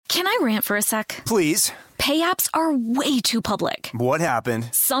Can I rant for a sec? Please. Pay apps are way too public. What happened?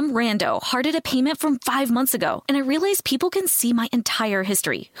 Some rando hearted a payment from 5 months ago, and I realized people can see my entire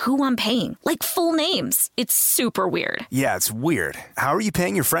history, who I'm paying, like full names. It's super weird. Yeah, it's weird. How are you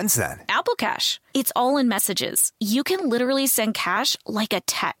paying your friends then? Apple Cash. It's all in messages. You can literally send cash like a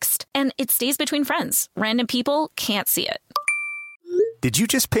text, and it stays between friends. Random people can't see it. Did you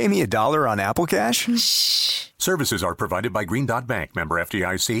just pay me $1 on Apple Cash? Shh. Services are provided by Green Dot Bank. Member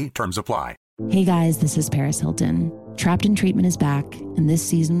FDIC. Terms apply. Hey guys, this is Paris Hilton. Trapped in Treatment is back, and this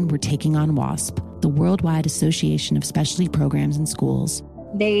season we're taking on WASP, the Worldwide Association of Specialty Programs and Schools.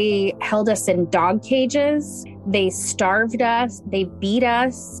 They held us in dog cages. They starved us. They beat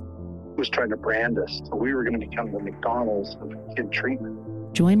us. Was trying to brand us. So we were going to become the McDonald's of kid treatment.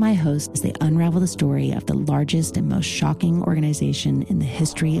 Join my hosts as they unravel the story of the largest and most shocking organization in the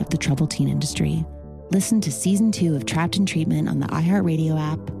history of the troubled teen industry. Listen to Season 2 of Trapped in Treatment on the iHeartRadio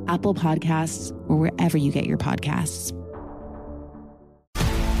app, Apple Podcasts, or wherever you get your podcasts.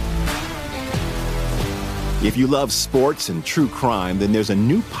 If you love sports and true crime, then there's a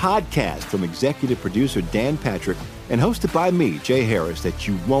new podcast from executive producer Dan Patrick and hosted by me, Jay Harris, that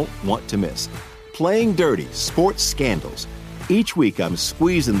you won't want to miss. Playing Dirty: Sports Scandals. Each week, I'm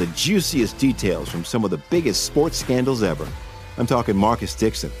squeezing the juiciest details from some of the biggest sports scandals ever. I'm talking Marcus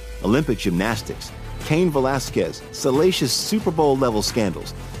Dixon, Olympic gymnastics, Cain Velasquez, salacious Super Bowl-level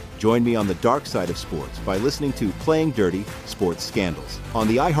scandals. Join me on the dark side of sports by listening to Playing Dirty: Sports Scandals on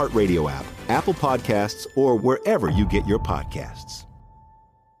the iHeartRadio app, Apple Podcasts, or wherever you get your podcasts.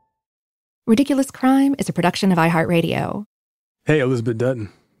 Ridiculous Crime is a production of iHeartRadio. Hey, Elizabeth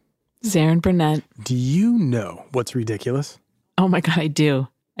Dutton. Zarin Burnett. Do you know what's ridiculous? Oh my God, I do.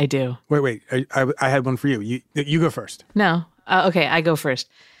 I do. Wait. I had one for you. You go first. No. Okay, I go first.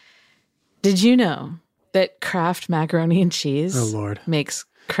 Did you know that Kraft Macaroni and Cheese makes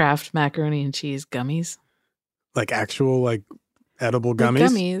Kraft Macaroni and Cheese gummies? Like actual, edible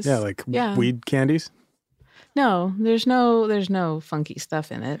gummies? Like gummies. Yeah, weed candies? No, there's no funky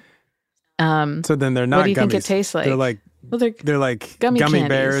stuff in it. So then they're not gummies. What do you think it tastes like? They're like gummy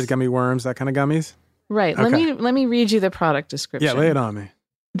bears, gummy worms, that kind of gummies? Right. Okay. Let me read you the product description. Yeah, lay it on me.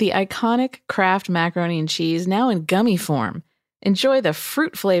 The iconic Kraft Macaroni and Cheese, now in gummy form. Enjoy the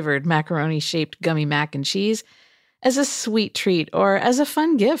fruit-flavored macaroni-shaped gummy mac and cheese as a sweet treat or as a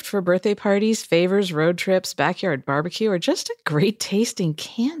fun gift for birthday parties, favors, road trips, backyard barbecue, or just a great-tasting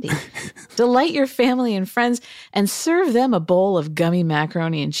candy. Delight your family and friends and serve them a bowl of gummy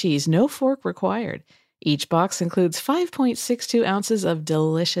macaroni and cheese, no fork required. Each box includes 5.62 ounces of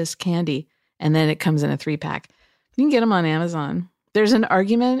delicious candy, and then it comes in a 3-pack. You can get them on Amazon. There's an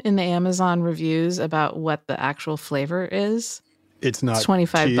argument in the Amazon reviews about what the actual flavor is. It's not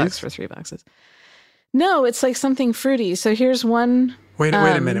 $25 cheese? for 3 boxes. No, it's like something fruity. So here's one. Wait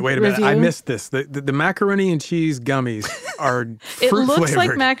a minute. Review. I missed this. The macaroni and cheese gummies are fruit It looks flavored.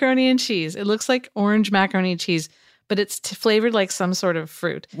 like macaroni and cheese. It looks like orange macaroni and cheese, but it's flavored like some sort of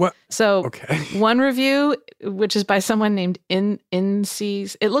fruit. What? So okay. One review, which is by someone named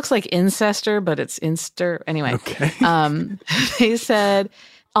Inces, it looks like Incester, but it's Inster. Anyway, okay. They said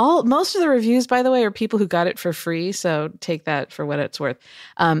most of the reviews, by the way, are people who got it for free. So take that for what it's worth.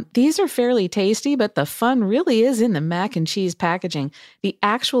 These are fairly tasty, but the fun really is in the mac and cheese packaging. The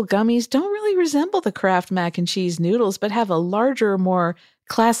actual gummies don't really resemble the Kraft mac and cheese noodles, but have a larger, more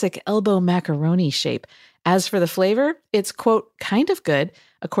classic elbow macaroni shape. As for the flavor, it's, quote, kind of good,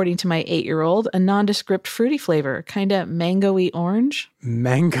 according to my 8-year-old, a nondescript fruity flavor, kind of mango-y orange.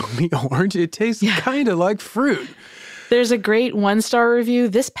 Mango-y orange? It tastes kind of like fruit. There's a great 1-star review.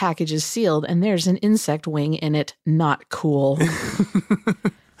 This package is sealed, and there's an insect wing in it. Not cool.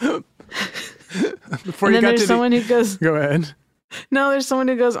 Who goes... Go ahead. No, there's someone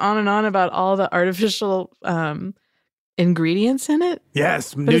who goes on and on about all the artificial... ingredients in it.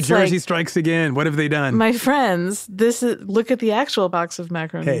 Yes, New Jersey strikes again. What have they done? My friends, look at the actual box of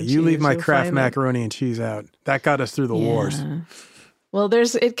macaroni and cheese. Hey, you leave my Kraft macaroni and cheese out. That got us through the wars. Well,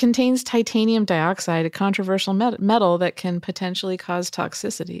 it contains titanium dioxide, a controversial metal that can potentially cause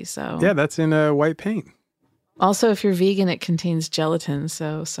toxicity. So yeah, that's in white paint. Also, if you're vegan, it contains gelatin.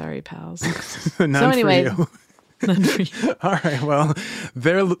 So sorry, pals. None so anyway, for you. None for you. All right. Well,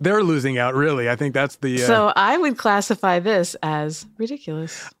 they're losing out. Really, I think that's the. So I would classify this as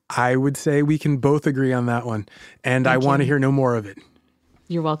ridiculous. I would say we can both agree on that one, and I want to hear no more of it.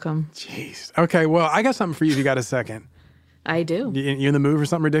 You're welcome. Jeez. Okay. Well, I got something for you if you got a second. I do. You in the mood for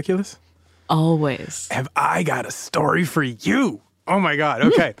something ridiculous? Always. Have I got a story for you? Oh my God.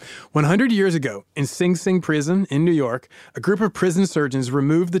 Okay. 100 years ago in Sing Sing prison in New York, a group of prison surgeons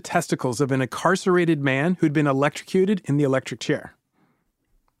removed the testicles of an incarcerated man who'd been electrocuted in the electric chair.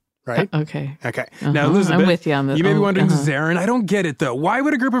 Right? Okay. Okay. Now, Elizabeth, I'm with you on this. You may be wondering, Zarin, I don't get it, though. Why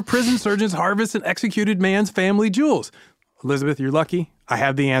would a group of prison surgeons harvest an executed man's family jewels? Elizabeth, you're lucky. I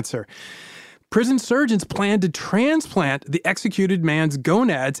have the answer. Prison surgeons planned to transplant the executed man's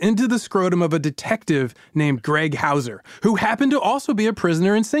gonads into the scrotum of a detective named Greg Hauser, who happened to also be a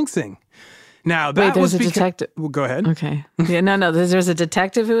prisoner in Sing Sing. Now, that was a detective. Well, go ahead. Okay. Yeah, no. There's a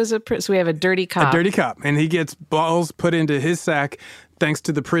detective who was so we have a dirty cop. A dirty cop. And he gets balls put into his sack thanks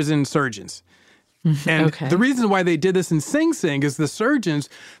to the prison surgeons. And the reason why they did this in Sing Sing is the surgeons,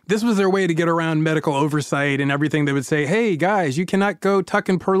 this was their way to get around medical oversight and everything. They would say, hey, guys, you cannot go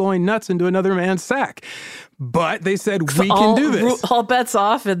tucking purloined nuts into another man's sack. But they said, we can do this. All bets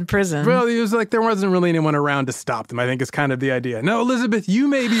off in prison. Well, it was like there wasn't really anyone around to stop them, I think is kind of the idea. Now, Elizabeth, you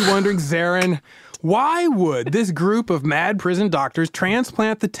may be wondering, Zarin, why would this group of mad prison doctors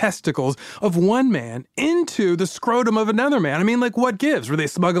transplant the testicles of one man into the scrotum of another man? I mean, like, what gives? Were they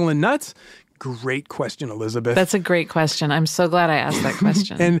smuggling nuts? Great question, Elizabeth. That's a great question. I'm so glad I asked that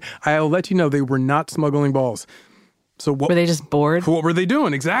question. And I'll let you know they were not smuggling balls. So what, were they just bored? What were they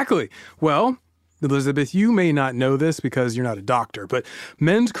doing? Exactly. Well, Elizabeth, you may not know this because you're not a doctor, but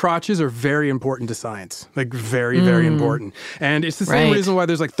men's crotches are very important to science. Like very, very important. And it's the same reason why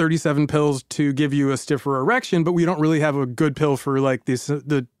there's like 37 pills to give you a stiffer erection, but we don't really have a good pill for like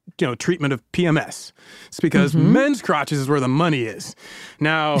the treatment of PMS. It's because men's crotches is where the money is.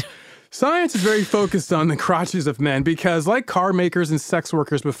 Now, science is very focused on the crotches of men because, like car makers and sex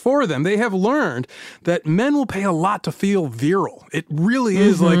workers before them, they have learned that men will pay a lot to feel virile. It really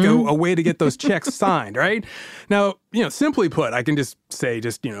is like a way to get those checks signed, right? Now, simply put, I can just say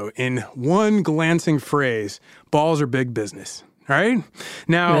in one glancing phrase, balls are big business, right?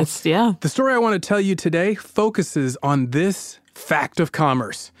 Now, the story I want to tell you today focuses on this fact of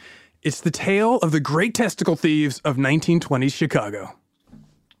commerce. It's the tale of the great testicle thieves of 1920s Chicago.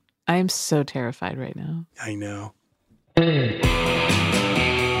 I am so terrified right now. I know.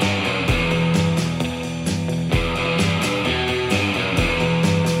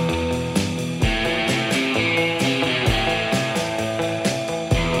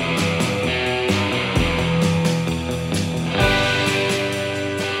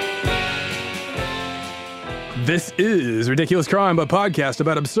 This is Ridiculous Crime, a podcast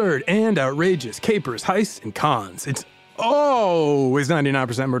about absurd and outrageous capers, heists, and cons. It's always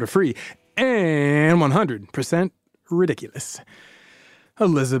 99% murder-free and 100% ridiculous.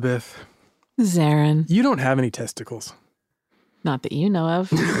 Elizabeth. Zarin. You don't have any testicles. Not that you know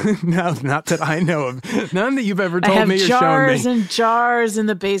of. No, not that I know of. None that you've ever told me or shown me. I have jars and jars in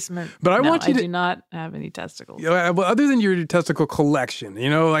the basement. But I do not have any testicles. Well, other than your testicle collection,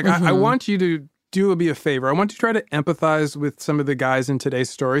 I want you to do me a favor. I want you to try to empathize with some of the guys in today's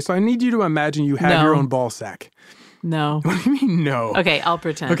story. So I need you to imagine you have your own ball sack. No. What do you mean no? Okay, I'll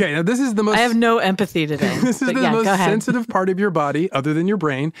pretend. Okay, now this is the most... I have no empathy today. This is the most sensitive part of your body, other than your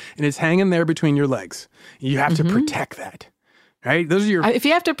brain, and it's hanging there between your legs. You have to protect that, right? Those are your... If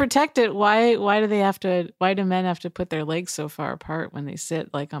you have to protect it, why do men have to put their legs so far apart when they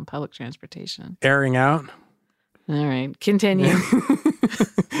sit like on public transportation? Airing out. All right, continue.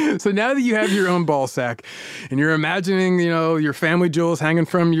 So now that you have your own ball sack and you're imagining, your family jewels hanging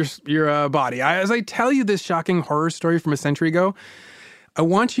from your body, as I tell you this shocking horror story from a century ago, I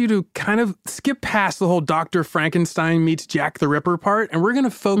want you to kind of skip past the whole Dr. Frankenstein meets Jack the Ripper part, and we're going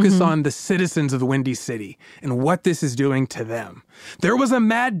to focus on the citizens of the Windy City and what this is doing to them. There was a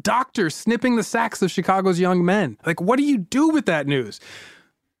mad doctor snipping the sacks of Chicago's young men. Like, what do you do with that news?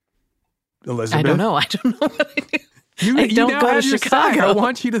 Elizabeth? I don't know what I do. I don't go to Chicago. I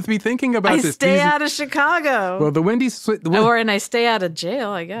want you to be thinking about this. I stay out of Chicago. Well, and I stay out of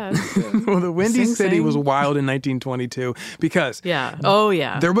jail, I guess. Well, the Windy City was wild in 1922 because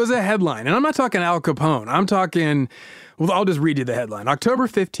there was a headline, and I'm not talking Al Capone. I'm talking... Well, I'll just read you the headline. October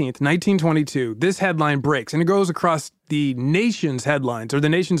 15th, 1922, this headline breaks, and it goes across the nation's headlines, or the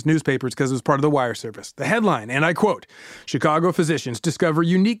nation's newspapers, because it was part of the wire service. The headline, and I quote, Chicago physicians discover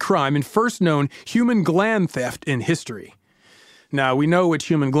unique crime in first known human gland theft in history. Now, we know which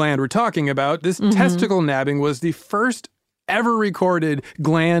human gland we're talking about. This testicle nabbing was the first ever recorded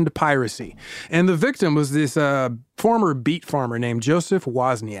gland piracy. And the victim was this former beet farmer named Joseph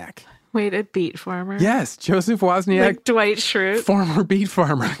Wozniak. Wait, a beet farmer? Yes, Joseph Wozniak. Like Dwight Schrute? Former beet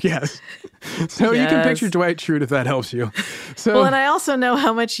farmer, yes. So you can picture Dwight Schrute if that helps you. So, well, and I also know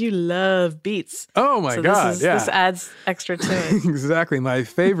how much you love beets. Oh, my God, This adds extra to it. Exactly, my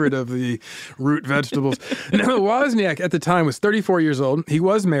favorite of the root vegetables. Now, Wozniak at the time was 34 years old. He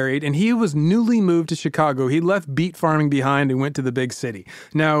was married, and he was newly moved to Chicago. He left beet farming behind and went to the big city.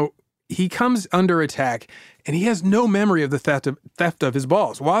 Now, he comes under attack, and he has no memory of the theft of his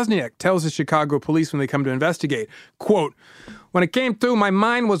balls. Wozniak tells the Chicago police when they come to investigate, quote, "When it came through, my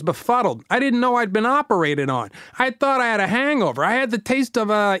mind was befuddled. I didn't know I'd been operated on. I thought I had a hangover. I had the taste of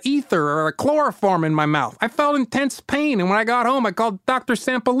ether or a chloroform in my mouth. I felt intense pain, and when I got home, I called Dr.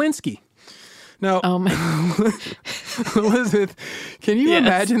 Sampolinsky." Now, Elizabeth, can you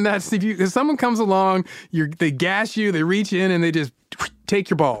imagine that? If someone comes along, they gas you, they reach in, and they just take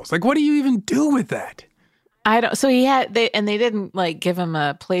your balls. Like, what do you even do with that? I don't. So they didn't like give him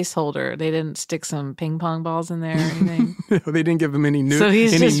a placeholder. They didn't stick some ping pong balls in there or anything. No, they didn't give him any. So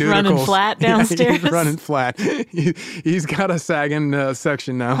he's just running flat downstairs. He's running flat. He's got a sagging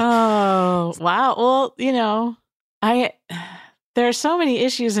section now. Oh wow! Well, there are so many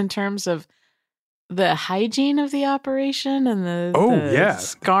issues in terms of the hygiene of the operation and the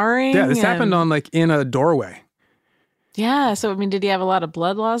scarring. Yeah, this happened on in a doorway. Yeah, so did he have a lot of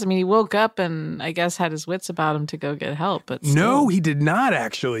blood loss? He woke up and I guess had his wits about him to go get help, but still. No, he did not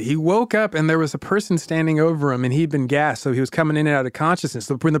actually. He woke up and there was a person standing over him and he'd been gassed, so he was coming in and out of consciousness.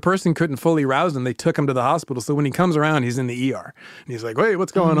 So when the person couldn't fully rouse him, they took him to the hospital. So when he comes around, he's in the ER. And he's like, "Wait,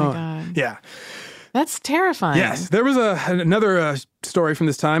 what's going on?" God. Yeah. That's terrifying. Yes. There was another story from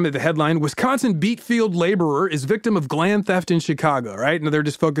this time at the headline, "Wisconsin beet field laborer is victim of gland theft in Chicago," right? Now they're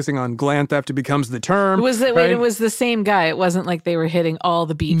just focusing on gland theft. It becomes the term. It was the same guy. It wasn't like they were hitting all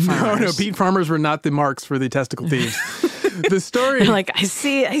the beet farmers. No, beet farmers were not the marks for the testicle thieves. The story... Like, I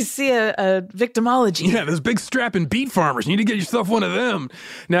see a victimology. Yeah, those big strapping beet farmers. You need to get yourself one of them.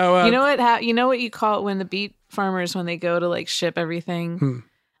 Now, you know what you call it when the beet farmers, when they go to ship everything...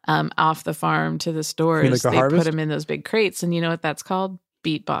 off the farm to the stores, they put them in those big crates, and you know what that's called?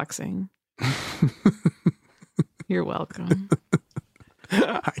 Beatboxing. You're welcome.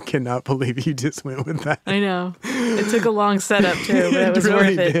 I cannot believe you just went with that. I know. It took a long setup too, but it was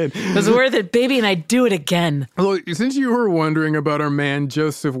really worth it. Did. It was worth it, baby, and I'd do it again. Well, since you were wondering about our man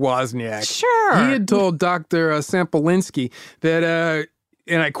Joseph Wozniak, sure, he had told Dr. Sampolinsky that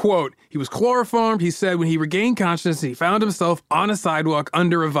and I quote, "He was chloroformed. He said when he regained consciousness, he found himself on a sidewalk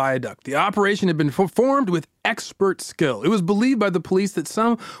under a viaduct. The operation had been performed with expert skill. It was believed by the police that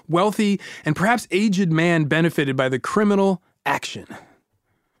some wealthy and perhaps aged man benefited by the criminal action."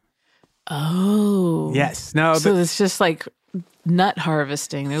 Oh. Yes. Now, so it's just like nut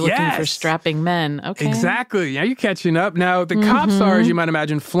harvesting. They're looking for strapping men. Okay. Exactly. Yeah, you're catching up. Now, the cops are, as you might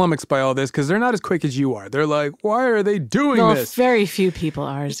imagine, flummoxed by all this because they're not as quick as you are. They're like, "Why are they doing this?" Very few people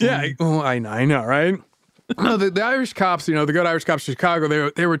are. Yeah, well, I know, right? No, the Irish cops, the good Irish cops in Chicago,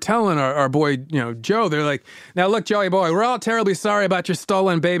 they were telling our boy, Joe, they're like, "Now look, Joey boy, we're all terribly sorry about your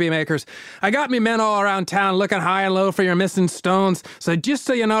stolen baby makers. I got me men all around town looking high and low for your missing stones. So just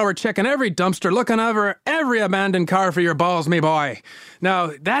so you know, we're checking every dumpster, looking over every abandoned car for your balls, me boy."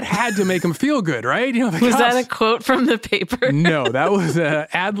 Now, that had to make him feel good, right? Was that a quote from the paper? No, that was an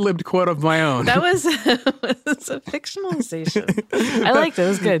ad-libbed quote of my own. That was a fictionalization. I liked it. It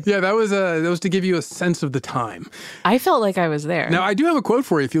was good. Yeah, that was to give you a sense of the time. I felt like I was there. Now, I do have a quote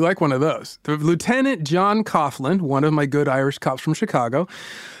for you if you like one of those. Lieutenant John Coughlin, one of my good Irish cops from Chicago,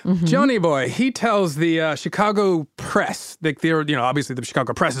 Johnny boy, he tells the Chicago press, they're, obviously the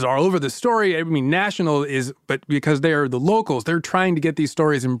Chicago press is all over the story. National is, but because they're the locals, they're trying to get these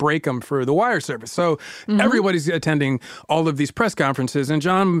stories and break them for the wire service. So everybody's attending all of these press conferences, and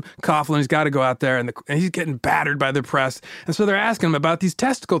John Coughlin's got to go out there, and he's getting battered by the press. And so they're asking him about these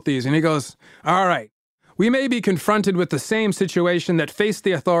testicle thieves, and he goes, "All right. We may be confronted with the same situation that faced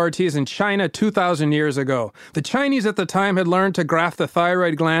the authorities in China 2,000 years ago. The Chinese at the time had learned to graft the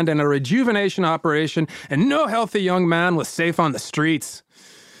thyroid gland in a rejuvenation operation, and no healthy young man was safe on the streets."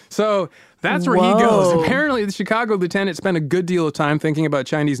 So that's where he goes. Apparently, the Chicago lieutenant spent a good deal of time thinking about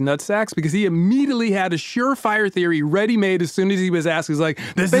Chinese nutsacks because he immediately had a surefire theory ready-made as soon as he was asked. He's like,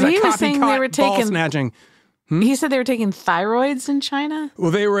 "This is a copycat ball snatching." He said they were taking thyroids in China?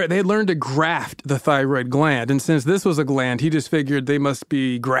 Well, they learned to graft the thyroid gland. And since this was a gland, he just figured they must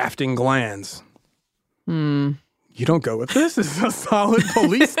be grafting glands. You don't go with this? This is a solid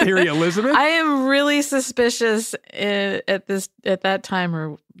police theory, Elizabeth. I am really suspicious at that time,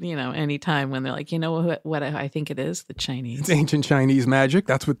 or any time when they're like, what I think it is, the Chinese. It's ancient Chinese magic.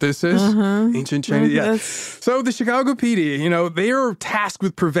 That's what this is. Ancient Chinese. Yeah. So the Chicago PD, they are tasked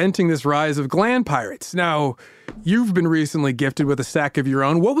with preventing this rise of gland pirates. Now, you've been recently gifted with a sack of your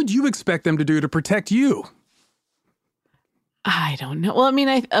own. What would you expect them to do to protect you? I don't know. Well, I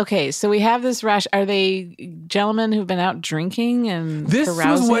mean, okay, so we have this rash. Are they gentlemen who've been out drinking and This carousing?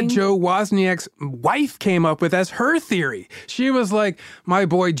 was what Joe Wozniak's wife came up with as her theory. She was like, my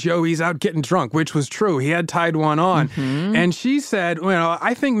boy Joe, he's out getting drunk, which was true. He had tied one on. Mm-hmm. And she said, well,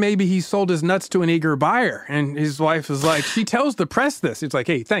 I think maybe he sold his nuts to an eager buyer. And his wife was like, she tells the press this. It's like,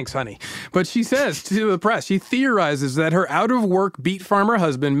 hey, thanks, honey. But she says to the press, she theorizes that her out-of-work beet farmer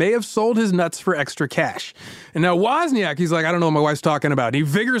husband may have sold his nuts for extra cash. And now Wozniak, he's like, I don't know what my wife's talking about. And he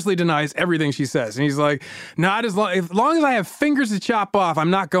vigorously denies everything she says. And he's like, not as long as I have fingers to chop off, I'm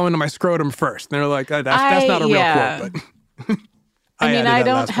not going to my scrotum first. And they're like, that's not a real quote. But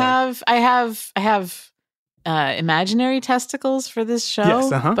I have imaginary testicles for this show.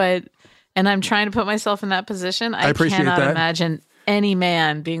 Yes, and I'm trying to put myself in that position. I appreciate cannot that. imagine any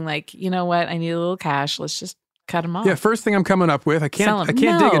man being like, you know what? I need a little cash. Let's just cut him off. Yeah, first thing I'm coming up with, I can't dig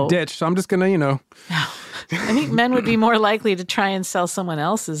a ditch, so I'm just gonna, No. I think men would be more likely to try and sell someone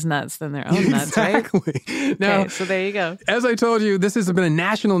else's nuts than their own nuts, right? Exactly. Now, okay, so there you go. As I told you, this has been a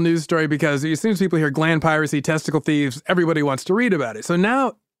national news story because as soon as people hear gland piracy, testicle thieves, everybody wants to read about it. So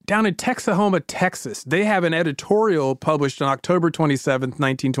now, down in Texahoma, Texas, they have an editorial published on October 27th,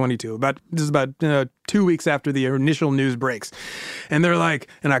 1922. This is about 2 weeks after the initial news breaks. And they're like,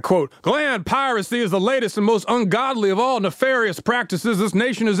 and I quote, "Gland piracy is the latest and most ungodly of all nefarious practices this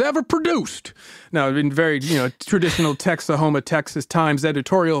nation has ever produced." Now, in very, traditional Texahoma, Texas Times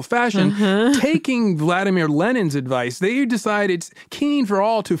editorial fashion, taking Vladimir Lenin's advice, they decide it's keen for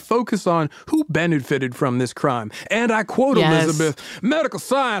all to focus on who benefited from this crime. And I quote Elizabeth, "Medical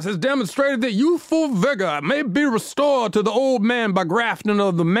science has demonstrated that youthful vigor may be restored to the old man by grafting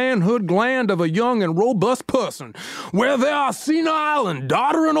of the manhood gland of a young and robust person. Where there are senile and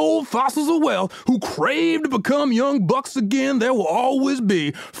doddering old fossils of wealth who crave to become young bucks again, there will always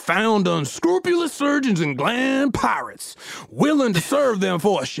be found unscrupulous surgeons and gland pirates, willing to serve them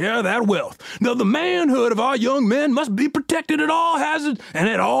for a share of that wealth. Now, the manhood of our young men must be protected at all hazards and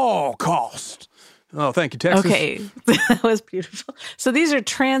at all costs." Oh, thank you, Texas. Okay, that was beautiful. So these are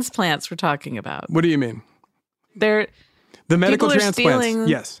transplants we're talking about. What do you mean? They're the medical transplants. Stealing...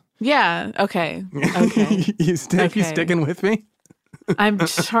 Yes. Yeah. Okay. You sticking with me? I'm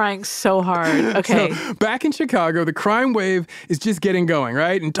trying so hard. Okay. So, back in Chicago, the crime wave is just getting going,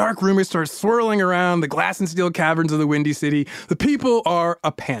 right? And dark rumors start swirling around the glass and steel caverns of the Windy City. The people are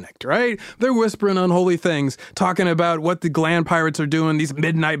panicked, right? They're whispering unholy things, talking about what the gland pirates are doing, these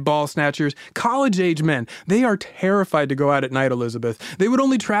midnight ball snatchers. College-age men, they are terrified to go out at night, Elizabeth. They would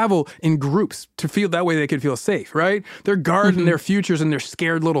only travel in groups to feel that way they could feel safe, right? They're guarding their futures in their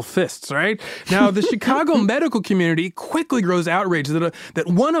scared little fists, right? Now, the Chicago medical community quickly grows outraged that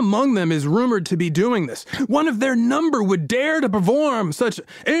one among them is rumored to be doing this. One of their number would dare to perform such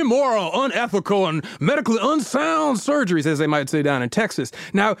immoral, unethical, and medically unsound surgeries, as they might say down in Texas.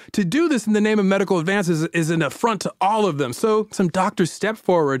 Now, to do this in the name of medical advances is an affront to all of them. So some doctors step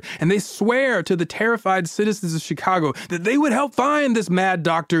forward and they swear to the terrified citizens of Chicago that they would help find this mad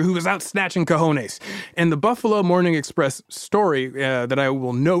doctor who was out snatching cojones. And the Buffalo Morning Express story that I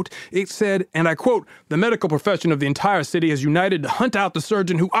will note, it said, and I quote, "The medical profession of the entire city has united to hunt out the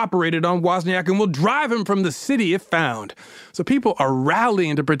surgeon who operated on Wozniak and will drive him from the city if found." So people are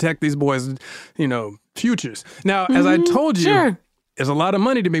rallying to protect these boys', futures. Now, as I told you, there's a lot of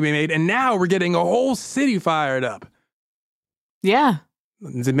money to be made, and now we're getting a whole city fired up. Yeah.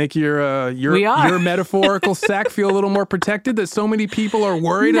 Does it make your metaphorical sack feel a little more protected that so many people are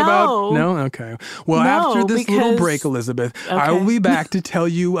worried about? No? Okay. Well, after this little break, Elizabeth, I will be back to tell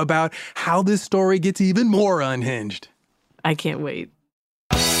you about how this story gets even more unhinged. I can't wait.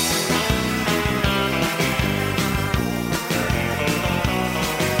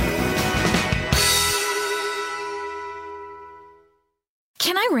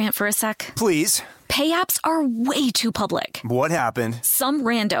 Can I rant for a sec? Please. Pay apps are way too public. What happened? Some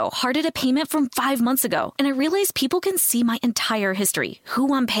rando hearted a payment from 5 months ago, and I realized people can see my entire history,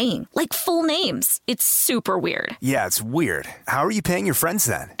 who I'm paying, like full names. It's super weird. Yeah, it's weird. How are you paying your friends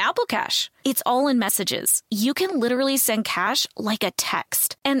then? Apple Cash. It's all in messages. You can literally send cash like a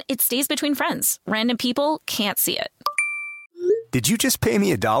text, and it stays between friends. Random people can't see it. Did you just pay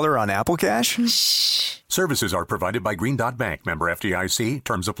me $1 on Apple Cash? Shh. Services are provided by Green Dot Bank. Member FDIC.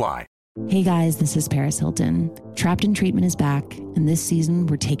 Terms apply. Hey guys, this is Paris Hilton. Trapped in Treatment is back, and this season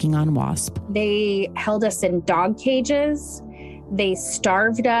we're taking on WASP. They held us in dog cages. They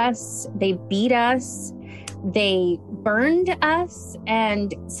starved us. They beat us. They burned us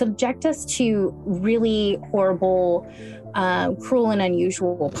and subject us to really horrible, cruel and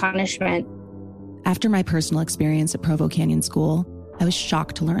unusual punishment. After my personal experience at Provo Canyon School, I was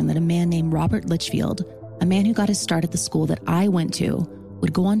shocked to learn that a man named Robert Litchfield, a man who got his start at the school that I went to,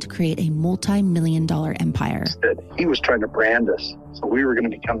 would go on to create a multi-million-dollar empire. He was trying to brand us, so we were going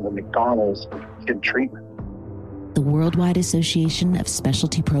to become the McDonald's of kid treatment. The Worldwide Association of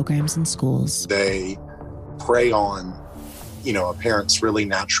Specialty Programs in Schools. They prey on, a parent's really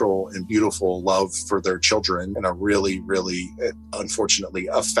natural and beautiful love for their children in a really, really, unfortunately,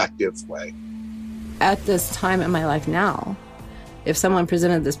 effective way. At this time in my life now, if someone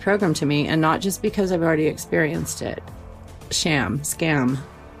presented this program to me, and not just because I've already experienced it, sham, scam,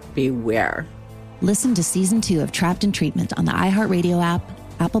 beware. Listen to Season 2 of Trapped in Treatment on the iHeartRadio app,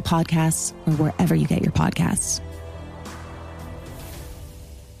 Apple Podcasts, or wherever you get your podcasts.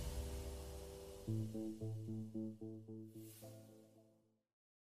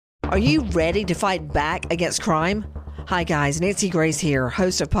 Are you ready to fight back against crime? Hi guys, Nancy Grace here,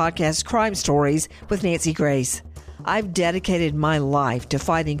 host of podcast Crime Stories with Nancy Grace. I've dedicated my life to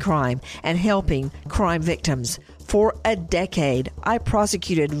fighting crime and helping crime victims. For a decade, I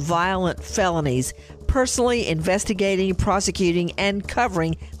prosecuted violent felonies, personally investigating, prosecuting, and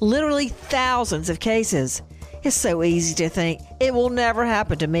covering literally thousands of cases. It's so easy to think it will never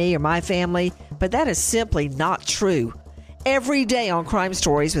happen to me or my family, but that is simply not true. Every day on Crime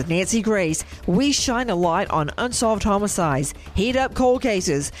Stories with Nancy Grace, we shine a light on unsolved homicides, heat up cold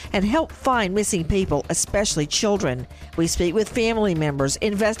cases, and help find missing people, especially children. We speak with family members,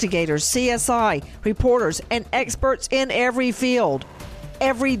 investigators, CSI, reporters, and experts in every field.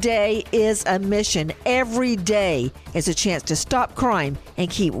 Every day is a mission. Every day is a chance to stop crime and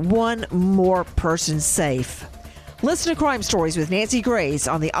keep one more person safe. Listen to Crime Stories with Nancy Grace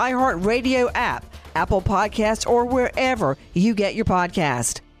on the iHeartRadio app, Apple Podcasts, or wherever you get your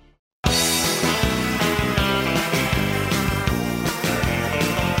podcast.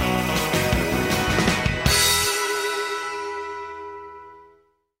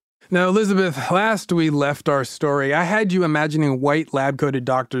 Now, Elizabeth, last we left our story, I had you imagining white lab-coated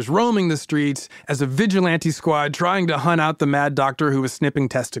doctors roaming the streets as a vigilante squad trying to hunt out the mad doctor who was snipping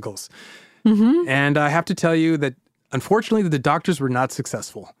testicles. Mm-hmm. And I have to tell you that, unfortunately, the doctors were not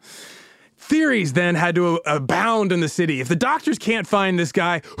successful. Theories then had to abound in the city. If the doctors can't find this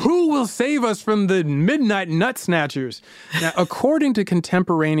guy, who will save us from the midnight nut snatchers? Now, according to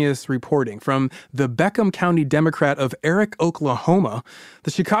contemporaneous reporting from the Beckham County Democrat of Eric, Oklahoma,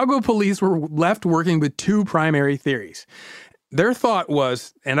 the Chicago police were left working with two primary theories. Their thought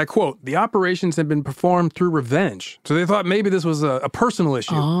was, and I quote, the operations had been performed through revenge. So they thought maybe this was a personal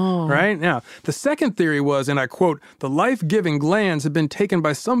issue, right? Now, the second theory was, and I quote, the life-giving glands had been taken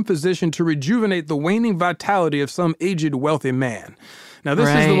by some physician to rejuvenate the waning vitality of some aged, wealthy man. Now, this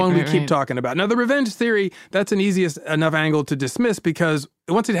is the one we keep talking about. Now, the revenge theory, that's an easiest enough angle to dismiss because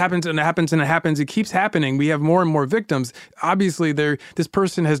once it happens and it happens and it happens, it keeps happening. We have more and more victims. Obviously, this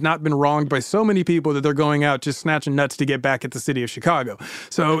person has not been wronged by so many people that they're going out just snatching nuts to get back at the city of Chicago.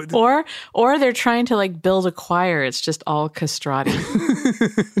 So, or they're trying to build a choir. It's just all castrati.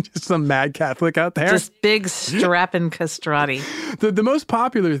 Just some mad Catholic out there. Just big strapping castrati. The most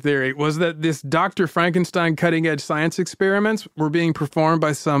popular theory was that this Dr. Frankenstein cutting-edge science experiments were being performed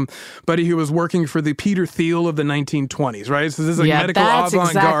by somebody who was working for the Peter Thiel of the 1920s, right? So this is medical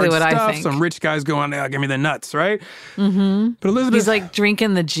avant-garde stuff. Some rich guys going, give me the nuts, right? Mm-hmm. But Elizabeth... He's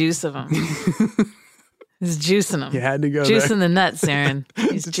drinking the juice of them. He's juicing them. You had to go juicing the nuts, Aaron.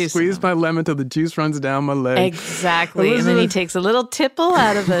 He's juicing Squeeze them. my lemon till the juice runs down my leg. Exactly. Elizabeth. And then he takes a little tipple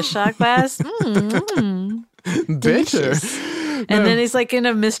out of a shot glass. Bitter. And then he's in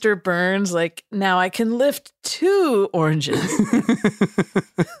a Mr. Burns, now I can lift 2 oranges.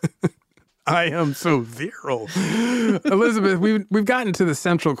 I am so virile. Elizabeth, we've gotten to the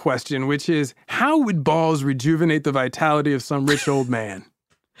central question, which is, how would balls rejuvenate the vitality of some rich old man?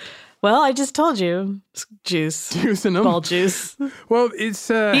 Well, I just told you. It's juice. Juicing them? Ball juice. Well, it's...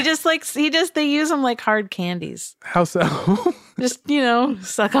 they use them like hard candies. How so? Just,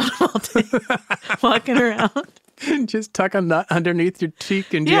 suck on them all day. Walking around. Just tuck a nut underneath your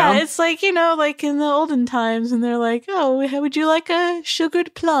cheek and yeah, jump. It's like in the olden times, and they're like, oh, would you like a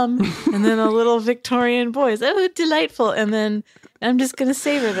sugared plum? And then a little Victorian boy's, oh, delightful. And then I'm just going to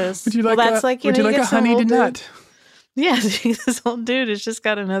savor this. Would you like a honeyed nut? Yeah, this old dude has just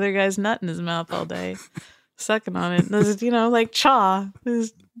got another guy's nut in his mouth all day, sucking on it. This is, like chaw.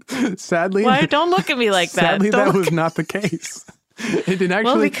 Sadly, don't look at me like that. Sadly, that was not the case. It didn't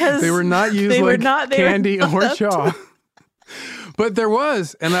actually. Well, because they were not used candy or chaw. But there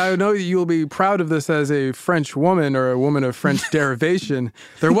was, and I know you'll be proud of this as a French woman or a woman of French derivation,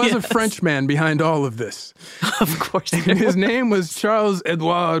 there was a Frenchman behind all of this. Of course. And his name was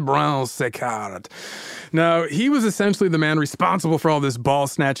Charles-Edouard Brown-Séquard. Now, he was essentially the man responsible for all this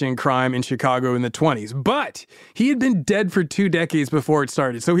ball-snatching crime in Chicago in the 20s. But he had been dead for 2 decades before it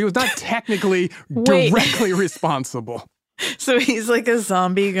started, so he was not technically directly responsible. So he's like a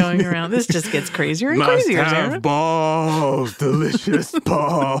zombie going around. This just gets crazier and crazier. Must have balls, delicious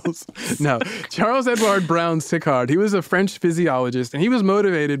balls. No, Charles-Edouard Brown-Séquard, he was a French physiologist, and he was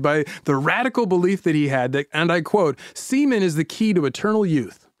motivated by the radical belief that he had that, and I quote, semen is the key to eternal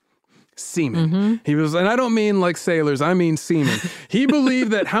youth. Semen. Mm-hmm. He was, and I don't mean like sailors, I mean semen. He believed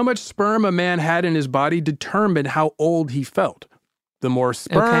that how much sperm a man had in his body determined how old he felt. The more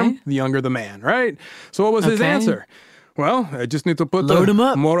sperm, the younger the man, right? So what was his answer? Well, I just need to put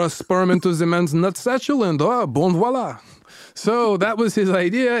more sperm into the man's nut satchel and bon voila. So that was his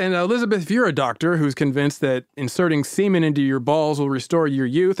idea. And Elizabeth, if you're a doctor who's convinced that inserting semen into your balls will restore your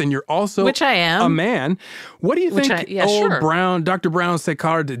youth, and you're also Which I am. a man, what do you think Dr.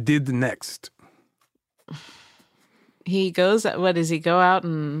 Brown-Séquard did next? He goes, what does he go out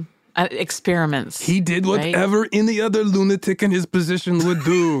and experiments? He did whatever any other lunatic in his position would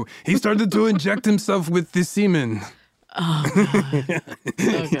do. He started to inject himself with the semen. Oh,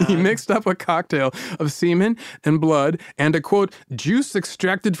 God. He mixed up a cocktail of semen and blood and a, quote, juice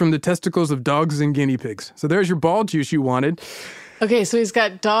extracted from the testicles of dogs and guinea pigs. So there's your ball juice you wanted. Okay, so he's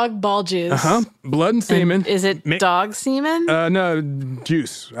got dog ball juice. Blood and semen. And is it dog semen? No,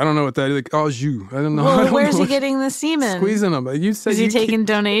 juice. I don't know what that is. Like, jus. I don't know. Well, where's he getting the semen? Squeezing them. You said is he taking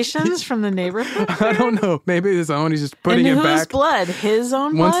donations from the neighborhood? I don't know. Maybe his own. He's just putting it back. And whose blood? His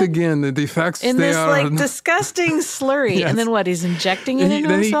own blood? Once again, the facts in this disgusting slurry. Yes. And then what? He's injecting it into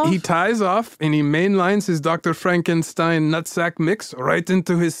himself? He ties off and he mainlines his Dr. Frankenstein nutsack mix right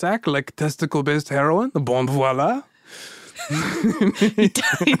into his sack like testicle-based heroin. Bon voila. He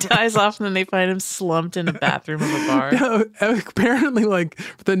ties off and then they find him slumped in a bathroom of a bar. No, apparently,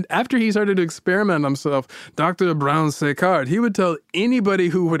 after he started to experiment on himself, Dr. Brown-Séquard, he would tell anybody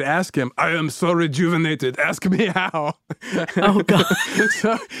who would ask him, I am so rejuvenated, ask me how. Oh, God.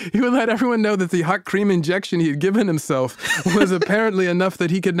 So he would let everyone know that the hot cream injection he had given himself was apparently enough that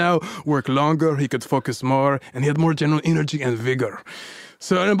he could now work longer, he could focus more, and he had more general energy and vigor.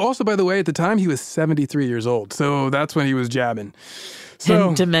 So, and also, by the way, at the time, he was 73 years old. So that's when he was jabbing. So,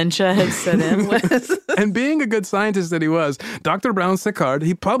 and dementia had set in with. And being a good scientist that he was, Dr. Brown-Séquard,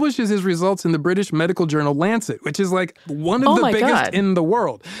 he publishes his results in the British medical journal Lancet, which is like one of the biggest in the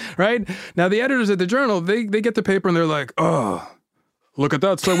world, right? Now, the editors at the journal, they get the paper and they're like, oh, look at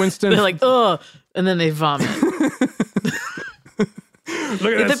that, Sir Winston. They're like, oh, and then they vomit. Look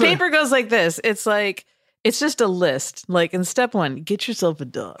at that, the paper goes like this. It's like, it's just a list. Like in step 1, get yourself a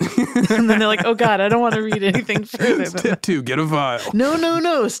dog. And then they're like, oh God, I don't want to read anything further. Step 2, get a vial.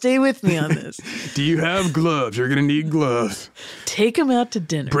 No. Stay with me on this. Do you have gloves? You're going to need gloves. Take him out to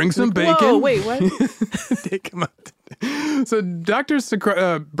dinner. Bring some bacon. Whoa, wait, what? Take him out to dinner. So Dr.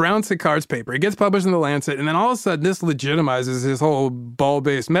 Brown-Séquard's paper, it gets published in the Lancet, and then all of a sudden this legitimizes his whole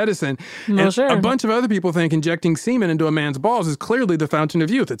ball-based medicine. And a bunch of other people think injecting semen into a man's balls is clearly the fountain of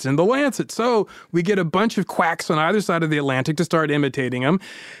youth. It's in the Lancet. So we get a bunch of quacks on either side of the Atlantic to start imitating him,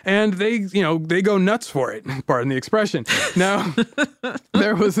 and they go nuts for it, pardon the expression. Now,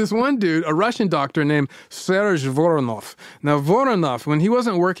 there was this one dude, a Russian doctor named Serge Voronov. Now, Voronov, when he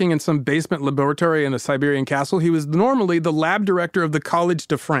wasn't working in some basement laboratory in a Siberian castle, he was normally the lab director of the Collège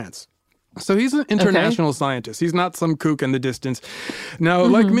de France. So he's an international scientist. He's not some kook in the distance. Now,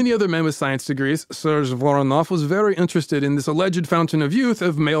 like many other men with science degrees, Serge Voronov was very interested in this alleged fountain of youth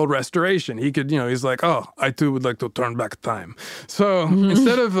of male restoration. He could, he's like, oh, I too would like to turn back time. So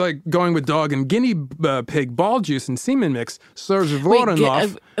instead of going with dog and guinea pig ball juice and semen mix, Serge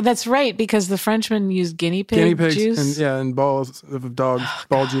Voronov... that's right, because the Frenchmen used guinea pigs juice. And balls of dog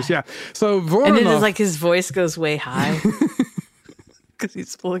ball juice. Yeah. So Voronov... And then it's like his voice goes way high. Because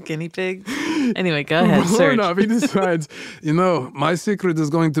he's full of guinea pigs. Anyway, go ahead, Serge. He decides, my secret is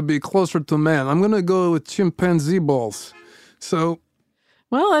going to be closer to man. I'm going to go with chimpanzee balls. So...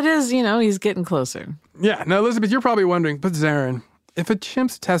 Well, it is, he's getting closer. Yeah. Now, Elizabeth, you're probably wondering, but Zarin, if a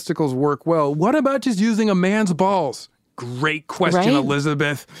chimp's testicles work well, what about just using a man's balls? Great question,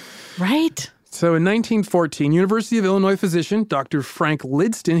 Elizabeth. Right. So in 1914, University of Illinois physician, Dr. Frank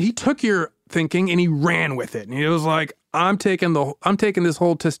Lidston, he took your thinking and he ran with it. And he was like, I'm taking this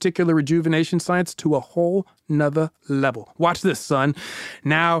whole testicular rejuvenation science to a whole nother level. Watch this, son.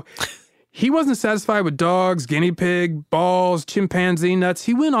 Now, he wasn't satisfied with dogs, guinea pig, balls, chimpanzee nuts.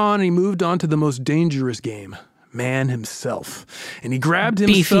 He went on and he moved on to the most dangerous game, man himself. And he grabbed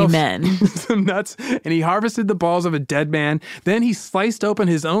Beefy himself men. some nuts, and he harvested the balls of a dead man. Then he sliced open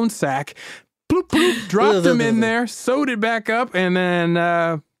his own sack, bloop, bloop, dropped them in there, sewed it back up, and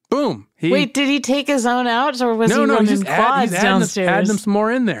then boom. Wait, did he take his own out, or was he running quads downstairs? Add them some more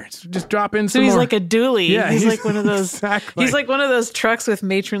in there. Just drop in some more. So he's more. like a dually. Yeah, he's like one of those. Exactly. He's like one of those trucks with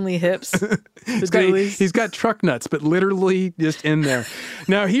matronly hips. He's got truck nuts, but literally just in there.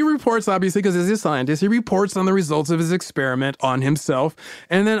 Now, he reports, obviously, because he's a scientist, he reports on the results of his experiment on himself.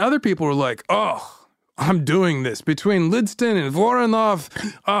 And then other people are like, oh, I'm doing this between Lidston and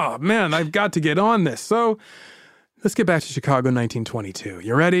Voronov. Oh, man, I've got to get on this. So let's get back to Chicago 1922.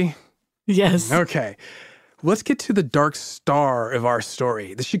 You ready? Yes. Okay. Let's get to the dark star of our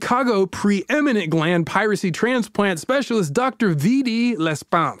story. The Chicago preeminent gland piracy transplant specialist, Dr. V.D.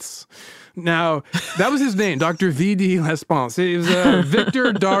 Lespense. Now, that was his name, Dr. V.D. Lespense. He was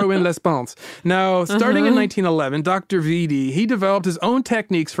Victor Darwin Lespense. Now, starting in 1911, Dr. V.D., he developed his own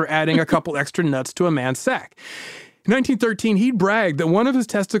techniques for adding a couple extra nuts to a man's sack. In 1913, he bragged that one of his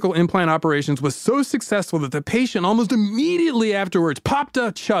testicle implant operations was so successful that the patient almost immediately afterwards popped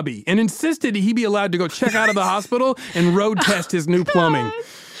up chubby and insisted he be allowed to go check out of the hospital and road test his new plumbing.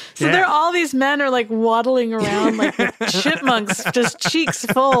 So there, all these men are like waddling around like chipmunks, just cheeks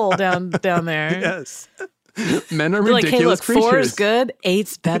full down there. Yes. Men are They're ridiculous like, hey, look, creatures. 4 is good,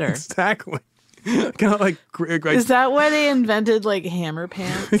 8's better. Exactly. Kind of like is that why they invented like hammer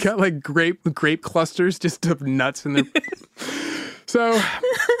pants? They got like grape clusters just of nuts in their.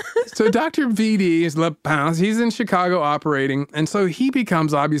 So Dr. V.D. is Lespense. He's in Chicago operating, and so he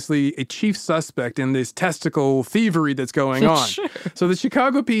becomes obviously a chief suspect in this testicle thievery that's going on. Sure. So the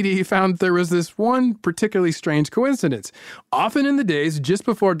Chicago PD found there was this one particularly strange coincidence. Often in the days just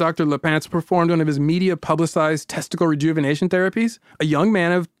before Dr. Lespense performed one of his media-publicized testicle rejuvenation therapies, a young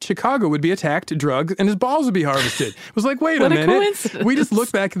man of Chicago would be attacked, drugged, and his balls would be harvested. It was like, wait a minute. We just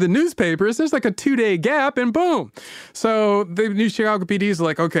look back at the newspapers. There's like a 2-day gap, and boom. So the new Chicago PD is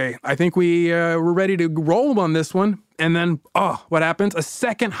like, okay, I think we're ready to roll on this one. And then, what happens? A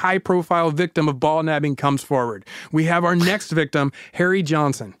second high-profile victim of ball nabbing comes forward. We have our next victim, Harry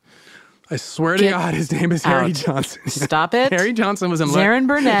Johnson. I swear to God, his name is Harry Johnson. Stop it. Harry Johnson was Zarin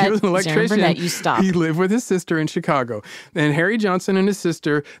Burnett. He was an electrician. Zarin Burnett, you stop. He lived with his sister in Chicago. And Harry Johnson and his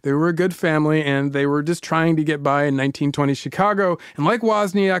sister, they were a good family, and they were just trying to get by in 1920 Chicago. And like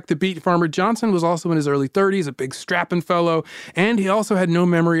Wozniak, the beet farmer, Johnson was also in his early 30s, a big strapping fellow, and he also had no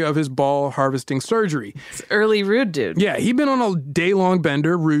memory of his ball harvesting surgery. It's early rude dude. Yeah, he'd been on a day-long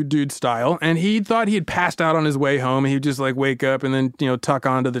bender, rude dude style, and he thought he had passed out on his way home. He'd just like wake up and then, tuck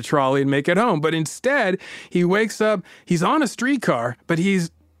onto the trolley and make it home. But instead, he wakes up, he's on a streetcar, but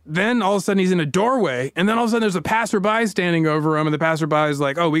then all of a sudden he's in a doorway, and then all of a sudden there's a passerby standing over him, and the passerby is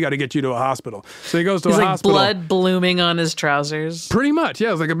like, oh, we got to get you to a hospital. So he goes to a hospital. Blood blooming on his trousers. Pretty much, yeah.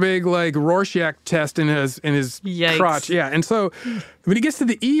 It was like a big Rorschach test in his Yikes. crotch. Yeah, and so when he gets to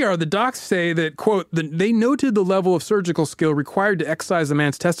the ER, the docs say that, quote, they noted the level of surgical skill required to excise a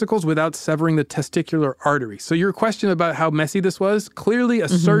man's testicles without severing the testicular artery. So your question about how messy this was, clearly a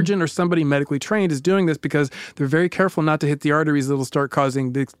surgeon or somebody medically trained is doing this because they're very careful not to hit the arteries that will start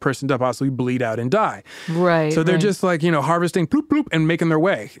causing the person to possibly bleed out and die. Right. So they're just like, harvesting bloop, bloop, and making their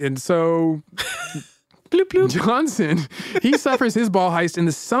way. And so... Bloop, bloop. Johnson, he suffers his ball heist in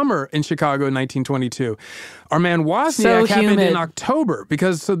the summer in Chicago in 1922. Our man Wozniak happened in October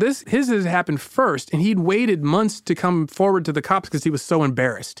because his has happened first, and he'd waited months to come forward to the cops because he was so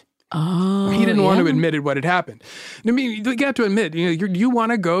embarrassed. Oh, he didn't want to admit what had happened. I mean, you got to admit, you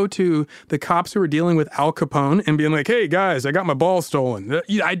want to go to the cops who are dealing with Al Capone and being like, hey, guys, I got my ball stolen.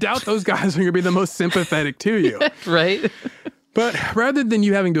 I doubt those guys are going to be the most sympathetic to you. Right. But rather than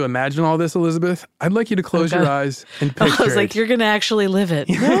you having to imagine all this, Elizabeth, I'd like you to close your eyes and picture I was like, you're going to actually live it.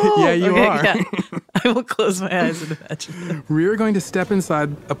 No. Yeah, you are. Yeah. I will close my eyes and imagine it. We're going to step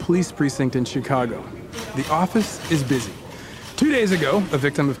inside a police precinct in Chicago. The office is busy. 2 days ago, a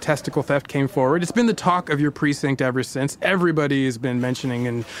victim of testicle theft came forward. It's been the talk of your precinct ever since. Everybody has been mentioning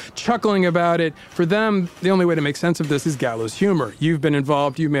and chuckling about it. For them, the only way to make sense of this is gallows humor. You've been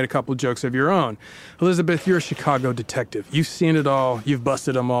involved. You've made a couple jokes of your own. Elizabeth, you're a Chicago detective. You've seen it all. You've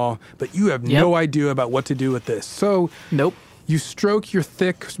busted them all. But you have no idea about what to do with this. So you stroke your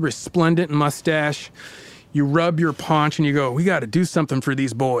thick, resplendent mustache. You rub your paunch and you go, we got to do something for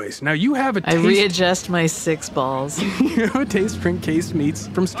these boys. Now, you have a taste... I readjust my 6 balls. You have a taste for encased meats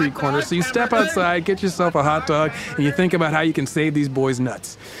from street corners. So you step outside, get yourself a hot dog, and you think about how you can save these boys'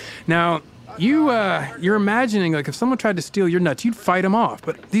 nuts. Now, you're imagining, like, if someone tried to steal your nuts, you'd fight them off.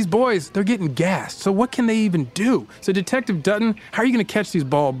 But these boys, they're getting gassed. So what can they even do? So, Detective Dutton, how are you going to catch these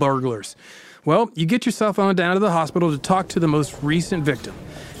ball burglars? Well, you get your cell phone down to the hospital to talk to the most recent victim.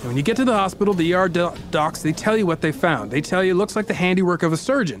 And when you get to the hospital, the ER docs, they tell you what they found. They tell you it looks like the handiwork of a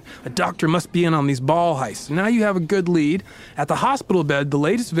surgeon. A doctor must be in on these ball heists. So now you have a good lead. At the hospital bed, the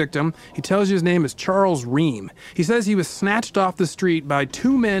latest victim, he tells you his name is Charles Ream. He says he was snatched off the street by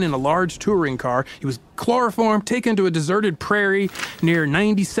two men in a large touring car. He was chloroformed, taken to a deserted prairie near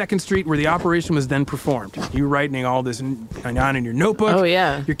 92nd Street where the operation was then performed. You writing all this on in your notebook. Oh,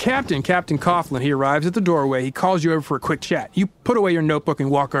 yeah. Your captain, Captain Coughlin, he arrives at the doorway. He calls you over for a quick chat. You put away your notebook and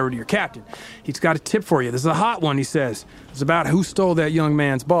walk over to your captain. He's got a tip for you. This is a hot one, he says. It's about who stole that young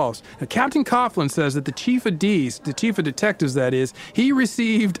man's balls. Now, Captain Coughlin says that the chief of D's, the chief of detectives, that is, he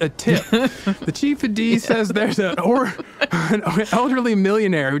received a tip. The chief of D says there's an elderly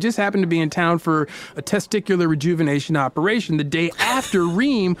millionaire who just happened to be in town for a testicular rejuvenation operation the day after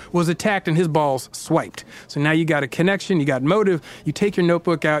Ream was attacked and his balls swiped. So now you got a connection, you got motive, you take your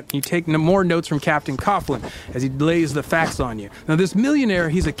notebook out, and you take more notes from Captain Coughlin as he lays the facts on you. Now, this millionaire,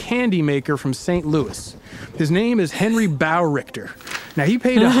 he's a candy maker from St. Louis. His name is Henry Bowrichter. Now, he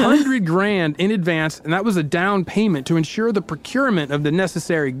paid $100,000 in advance, and that was a down payment to ensure the procurement of the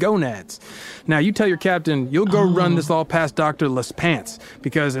necessary gonads. Now, you tell your captain, you'll go run this all past Dr. LaPance,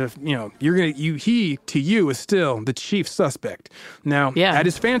 because if, he to you is still the chief suspect. Now, at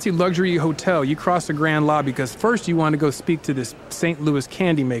his fancy luxury hotel, you cross the Grand Lobby because first you want to go speak to this St. Louis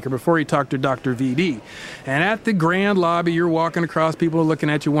candy maker before you talk to Dr. VD. And at the Grand Lobby, you're walking across, people are looking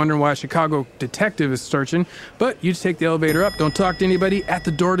at you, wondering why a Chicago detective is searching, but you just take the elevator up, don't talk to anybody. At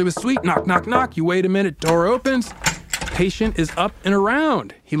the door to his suite, knock, knock, knock. You wait a minute, door opens. Patient is up and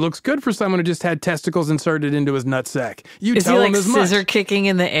around. He looks good for someone who just had testicles inserted into his nutsack. You is tell he him like as much. scissor kicking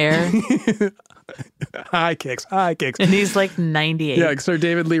in the air? High kicks. And he's like 98. Yeah, Sir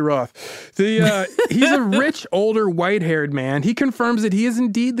David Lee Roth. He's a rich, older, white-haired man. He confirms that he is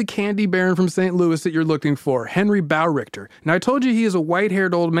indeed the candy baron from St. Louis that you're looking for, Henry Bowrichter. Now, I told you he is a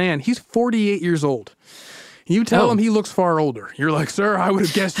white-haired old man. He's 48 years old. You tell him he looks far older. You're like, sir, I would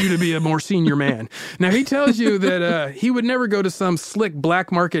have guessed you to be a more senior man. Now, he tells you that he would never go to some slick black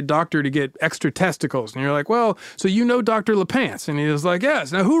market doctor to get extra testicles. And you're like, well, so you know Dr. LaPance? And he was like,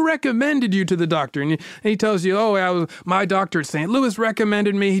 yes. Now, who recommended you to the doctor? And he tells you, my doctor at St. Louis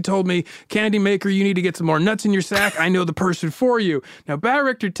recommended me. He told me, candy maker, you need to get some more nuts in your sack. I know the person for you. Now,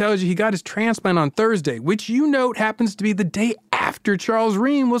 Bowrichter tells you he got his transplant on Thursday, which you note happens to be the day after Charles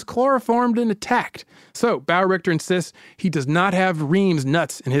Ream was chloroformed and attacked. So Bowrichter insists he does not have Ream's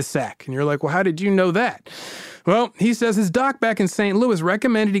nuts in his sack. And you're like, well, how did you know that? Well, he says his doc back in St. Louis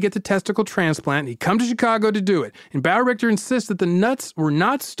recommended he get the testicle transplant. He'd come to Chicago to do it. And Bowrichter insists that the nuts were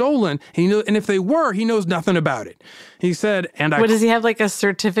not stolen. And if they were, he knows nothing about it. He said, does he have like a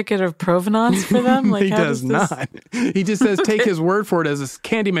certificate of provenance for them? Like, he does not. He just says, take his word for it as a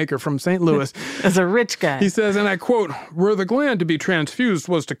candy maker from St. Louis. As a rich guy. He says, and I quote, where the gland to be transfused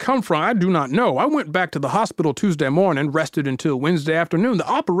was to come from, I do not know. I went back to the hospital Tuesday morning, rested until Wednesday afternoon. The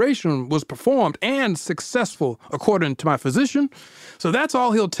operation was performed and successful, according to my physician. So that's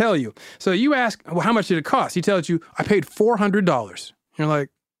all he'll tell you. So you ask, well, how much did it cost? He tells you, I paid $400. You're like,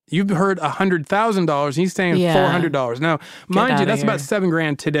 you've heard $100,000. He's saying $400. Now, mind you, that's about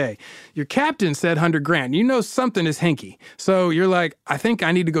 $7,000 today. Your captain said $100,000. You know something is hinky. So you're like, I think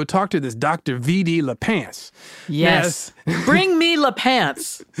I need to go talk to this Dr. VD LaPance. Yes. Bring me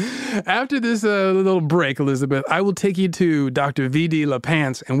LaPance. After this little break, Elizabeth, I will take you to Dr. VD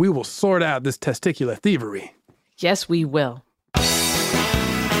LaPance, and we will sort out this testicular thievery. Yes, we will.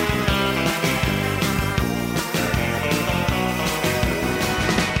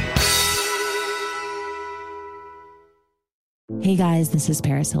 Hey guys, this is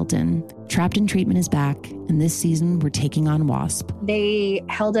Paris Hilton. Trapped in Treatment is back, and this season we're taking on WASP. They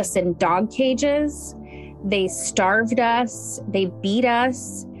held us in dog cages. They starved us. They beat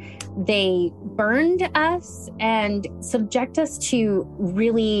us. They burned us and subject us to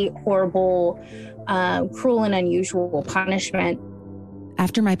really horrible, cruel and unusual punishment.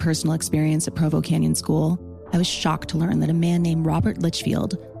 After my personal experience at Provo Canyon School, I was shocked to learn that a man named Robert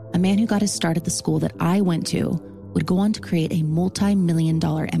Litchfield, a man who got his start at the school that I went to, would go on to create a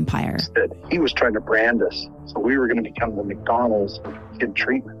multi-million-dollar empire. He was trying to brand us, so we were going to become the McDonald's of kid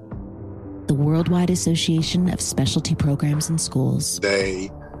treatment. The Worldwide Association of Specialty Programs in Schools.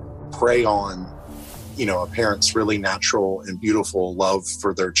 They prey on, a parent's really natural and beautiful love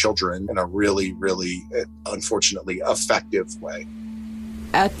for their children in a really, really, unfortunately, effective way.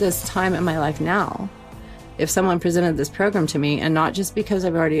 At this time in my life now, if someone presented this program to me, and not just because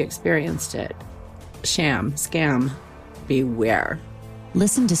I've already experienced it, sham, scam, beware.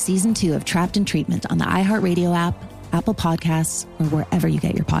 Listen to Season 2 of Trapped in Treatment on the iHeartRadio app, Apple Podcasts, or wherever you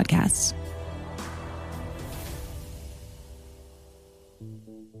get your podcasts.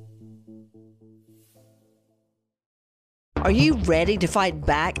 Are you ready to fight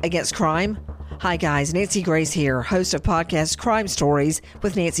back against crime? Hi guys, Nancy Grace here, host of podcast Crime Stories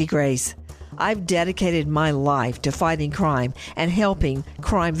with Nancy Grace. I've dedicated my life to fighting crime and helping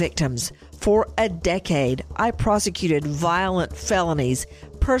crime victims. For a decade, I prosecuted violent felonies,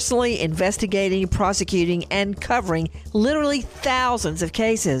 personally investigating, prosecuting, and covering literally thousands of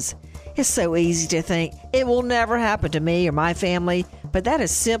cases. It's so easy to think it will never happen to me or my family, but that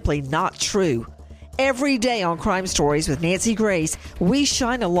is simply not true. Every day on Crime Stories with Nancy Grace, we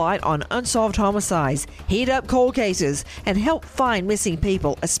shine a light on unsolved homicides, heat up cold cases, and help find missing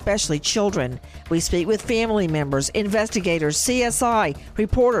people, especially children. We speak with family members, investigators, CSI,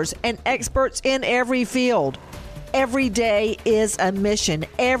 reporters, and experts in every field. Every day is a mission.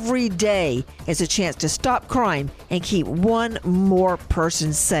 Every day is a chance to stop crime and keep one more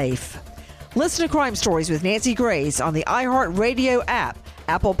person safe. Listen to Crime Stories with Nancy Grace on the iHeartRadio app,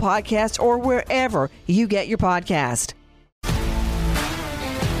 Apple Podcasts, or wherever you get your podcast.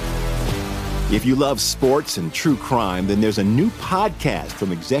 If you love sports and true crime, then there's a new podcast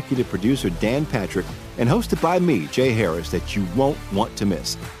from executive producer Dan Patrick and hosted by me, Jay Harris, that you won't want to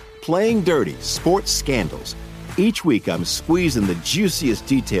miss. Playing Dirty: Sports Scandals. Each week, I'm squeezing the juiciest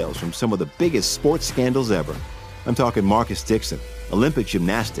details from some of the biggest sports scandals ever. I'm talking Marcus Dixon, Olympic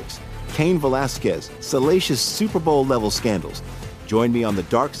gymnastics, Cain Velasquez, salacious Super Bowl-level scandals. Join me on the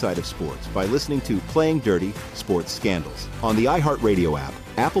dark side of sports by listening to Playing Dirty: Sports Scandals on the iHeartRadio app,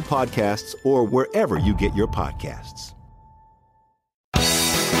 Apple Podcasts, or wherever you get your podcasts.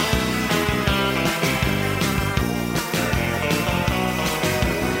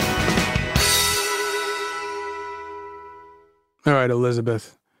 All right,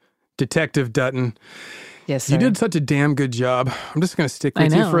 Elizabeth. Detective Dutton. Yes, sir. You did such a damn good job. I'm just going to stick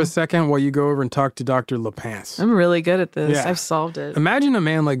with you for a second while you go over and talk to Dr. LaPance. I'm really good at this. Yeah. I've solved it. Imagine a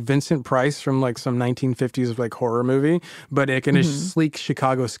man like Vincent Price from like some 1950s like horror movie, but in a sleek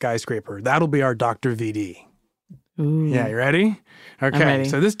Chicago skyscraper. That'll be our Dr. VD. Ooh. Yeah, you ready? Okay, I'm ready.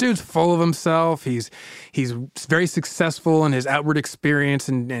 So this dude's full of himself. He's very successful in his outward experience,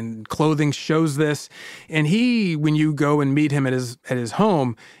 and clothing shows this. And when you go and meet him at his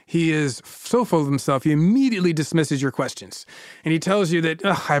home, he is so full of himself, he immediately dismisses your questions. And he tells you that,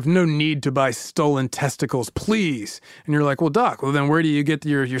 I have no need to buy stolen testicles, please. And you're like, well, Doc, well, then where do you get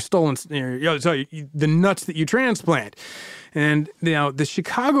your stolen, the nuts that you transplant? And the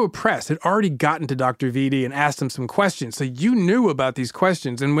Chicago press had already gotten to Dr. VD and asked him some questions. So you knew about these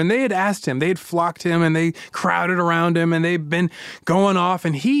questions. And when they had asked him, they had flocked him and they crowded around him and they've been going off.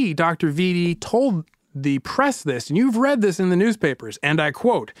 And Dr. VD, told the press this, and you've read this in the newspapers, and I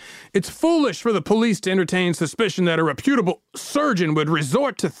quote, "It's foolish for the police to entertain suspicion that a reputable surgeon would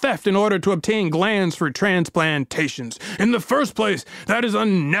resort to theft in order to obtain glands for transplantations. In the first place, that is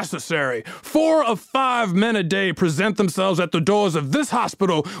unnecessary. 4 of 5 men a day present themselves at the doors of this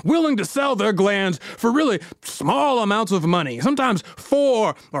hospital willing to sell their glands for really small amounts of money, sometimes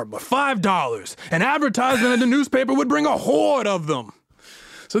 $4 or $5. An advertisement in the newspaper would bring a horde of them."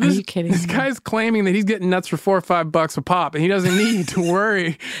 So Are you kidding this me? guy's claiming that he's getting nuts for $4 or $5 a pop, and he doesn't need to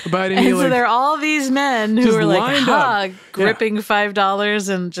worry about any. And so there are all these men who are like, gripping $5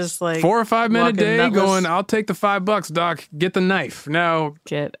 and just like 4 or 5 men a day nutless. going, "I'll take the $5, Doc. Get the knife." Now,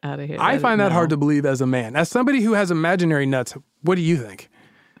 get out of here. I find that hard to believe as a man. As somebody who has imaginary nuts, what do you think?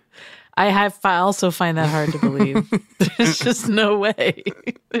 I also find that hard to believe. There's just no way.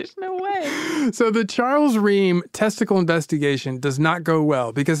 There's no way. So the Charles Ream testicle investigation does not go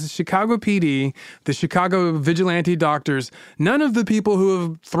well because the Chicago PD, the Chicago vigilante doctors, none of the people who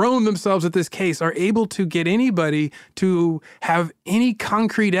have thrown themselves at this case are able to get anybody to have any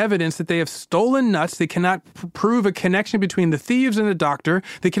concrete evidence that they have stolen nuts. They cannot prove a connection between the thieves and the doctor.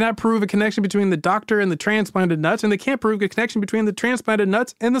 They cannot prove a connection between the doctor and the transplanted nuts, and they can't prove a connection between the transplanted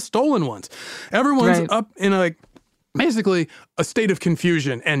nuts and the stolen ones. Everyone's up in basically a state of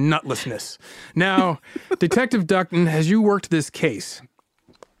confusion and nutlessness. Now, Detective Dutton, as you worked this case,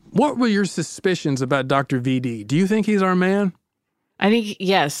 what were your suspicions about Dr. VD? Do you think he's our man? I think,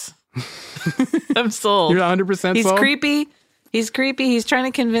 yes. I'm sold. You're 100% sold? He's creepy. He's creepy. He's trying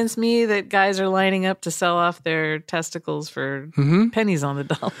to convince me that guys are lining up to sell off their testicles for pennies on the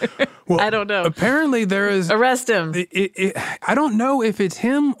dollar. Well, I don't know. Apparently there is... Arrest him. I don't know if it's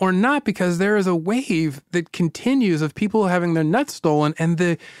him or not, because there is a wave that continues of people having their nuts stolen, and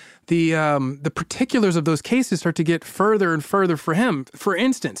the the particulars of those cases start to get further and further for him. For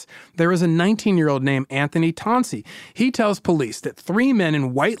instance, there is a 19-year-old named Anthony Tonsi. He tells police that 3 men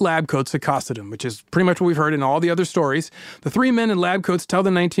in white lab coats accosted him, which is pretty much what we've heard in all the other stories. The 3 men in lab coats tell the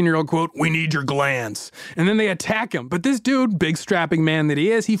 19-year-old, quote, "We need your glands." And then they attack him. But this dude, big strapping man that he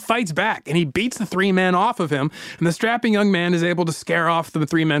is, he fights back and he beats the 3 men off of him. And the strapping young man is able to scare off the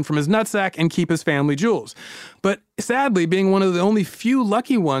 3 men from his nutsack and keep his family jewels. But sadly, being one of the only few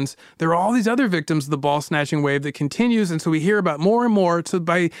lucky ones, there are all these other victims of the ball snatching wave that continues. And so we hear about more and more. So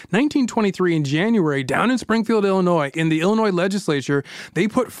by 1923 in January, down in Springfield, Illinois, in the Illinois legislature, they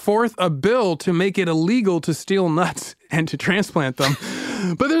put forth a bill to make it illegal to steal nuts and to transplant them.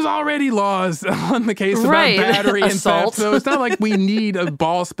 But there's already laws on the case about battery and theft, so it's not like we need a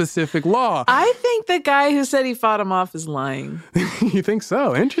ball-specific law. I think the guy who said he fought him off is lying. You think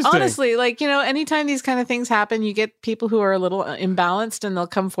so? Interesting. Honestly, anytime these kind of things happen, you get people who are a little imbalanced and they'll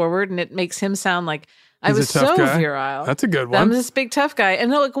come forward and it makes him sound like, I was so virile. That's a good one. I'm this big tough guy.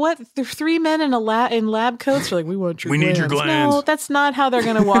 And they're like, what? The 3 men in lab coats are like, we want your glands. We need your glands. No, that's not how they're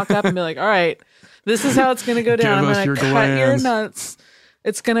going to walk up and be like, all right, this is how it's going to go down. I'm going to cut your nuts.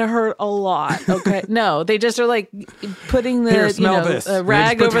 It's going to hurt a lot. Okay. No, they just are like putting the a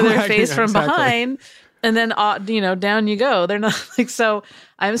rag over their face from behind and then, down you go. They're not like, so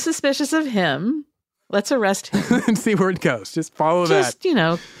I'm suspicious of him. Let's arrest him. And see where it goes. Just follow that.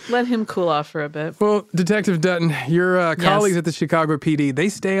 Just, let him cool off for a bit. Well, Detective Dutton, your colleagues at the Chicago PD, they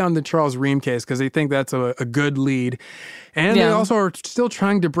stay on the Charles Ream case because they think that's a good lead. And they also are still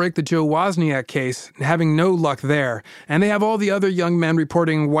trying to break the Joe Wozniak case, having no luck there. And they have all the other young men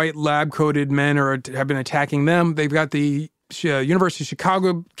reporting white lab-coated men have been attacking them. They've got the University of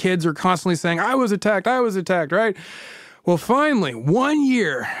Chicago kids are constantly saying, I was attacked, right? Well, finally, 1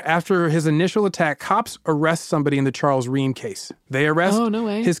 year after his initial attack, cops arrest somebody in the Charles Ream case. They arrest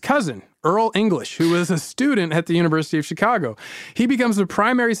his cousin, Earl English, who was a student at the University of Chicago. He becomes the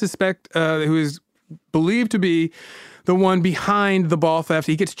primary suspect who is believed to be the one behind the ball theft.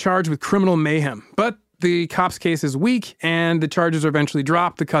 He gets charged with criminal mayhem. But the cop's case is weak, and the charges are eventually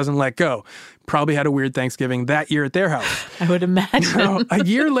dropped. The cousin let go. Probably had a weird Thanksgiving that year at their house. I would imagine. A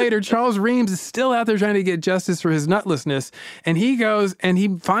year later, Charles Reams is still out there trying to get justice for his nutlessness, and he goes and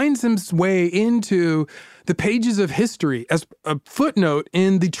he finds his way into the pages of history as a footnote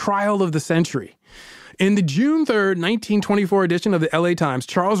in the trial of the century. In the June 3rd, 1924 edition of the LA Times,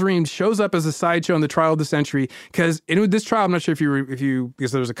 Charles Reams shows up as a sideshow in the trial of the century because in this trial, I'm not sure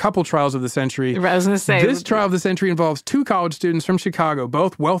because there's a couple trials of the century. I was going to say. This trial of the century involves 2 college students from Chicago,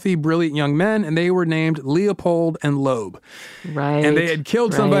 both wealthy, brilliant young men, and they were named Leopold and Loeb. Right. And they had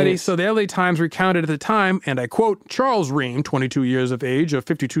killed somebody, so the LA Times recounted at the time, and I quote, Charles Ream, 22 years of age, of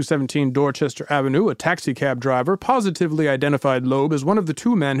 5217 Dorchester Avenue, a taxi cab driver, positively identified Loeb as one of the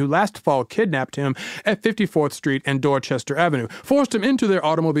 2 men who last fall kidnapped him at 54th Street and Dorchester Avenue, forced him into their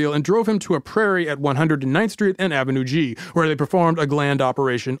automobile and drove him to a prairie at 109th Street and Avenue G, where they performed a gland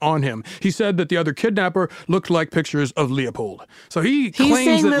operation on him. He said that the other kidnapper looked like pictures of Leopold. So he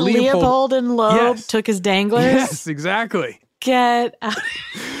claims that Leopold and Loeb took his danglers? Yes, exactly. Get out.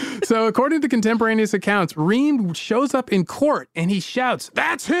 So according to contemporaneous accounts, Ream shows up in court and he shouts,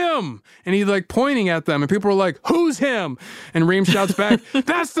 "That's him!" And he's like pointing at them and people are like, "Who's him?" And Ream shouts back,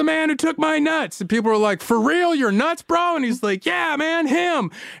 "That's the man who took my nuts." And people are like, "For real? Your nuts, bro?" And he's like, "Yeah, man, him."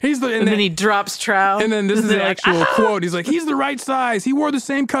 And then he drops trowel. And then this is the actual quote. He's like, "He's the right size. He wore the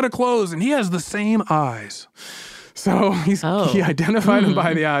same cut of clothes and he has the same eyes." So he identified him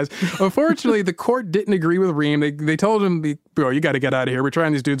by the eyes. Unfortunately, the court didn't agree with Ream. They told him, "Bro, you got to get out of here. We're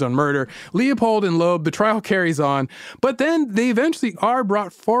trying these dudes on murder." Leopold and Loeb, the trial carries on. But then they eventually are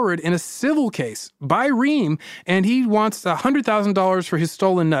brought forward in a civil case by Ream, and he wants $100,000 for his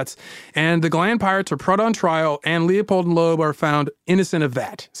stolen nuts. And the gland pirates are put on trial, and Leopold and Loeb are found innocent of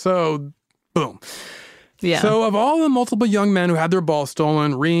that. So, boom. Yeah. So of all the multiple young men who had their balls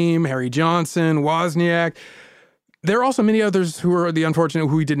stolen, Ream, Harry Johnson, Wozniak, there are also many others who are the unfortunate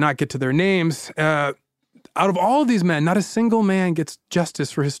who we did not get to their names. Out of all of these men, not a single man gets justice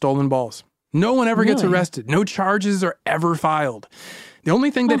for his stolen balls. No one ever gets arrested. No charges are ever filed. The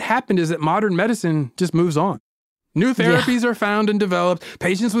only thing that happened is that modern medicine just moves on. New therapies are found and developed.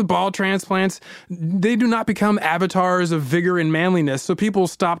 Patients with ball transplants, they do not become avatars of vigor and manliness, so people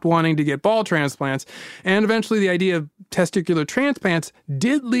stopped wanting to get ball transplants. And eventually the idea of testicular transplants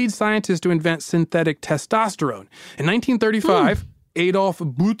did lead scientists to invent synthetic testosterone. In 1935, Adolf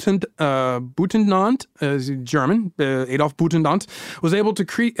Butenandt, German, Adolf Butenandt, was able to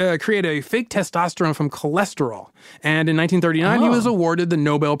create a fake testosterone from cholesterol. And in 1939, he was awarded the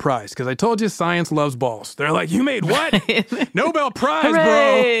Nobel Prize, because I told you science loves balls. They're like, you made what? Nobel Prize,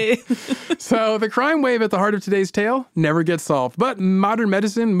 bro! So the crime wave at the heart of today's tale never gets solved. But modern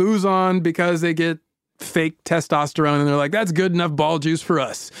medicine moves on because they get fake testosterone, and they're like, that's good enough ball juice for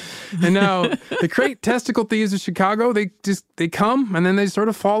us. And now the great testicle thieves of Chicago, they come and then they sort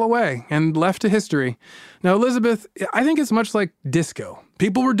of fall away and left to history. Now, Elizabeth, I think it's much like disco.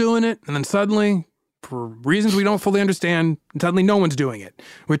 People were doing it, and then suddenly, for reasons we don't fully understand, suddenly no one's doing it,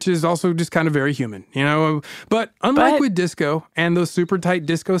 which is also just kind of very human, you know? But unlike with disco and those super tight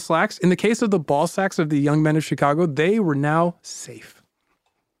disco slacks, in the case of the ball sacks of the young men of Chicago, they were now safe.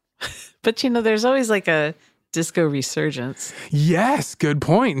 But, you know, there's always like a disco resurgence. Yes, good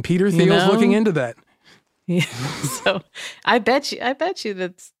point. And Peter Thiel's looking into that. Yeah. So I bet you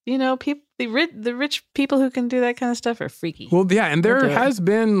that's, you know, the rich people who can do that kind of stuff are freaky. Well, yeah, and there has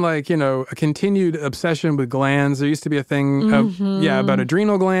been, like, you know, a continued obsession with glands. There used to be a thing about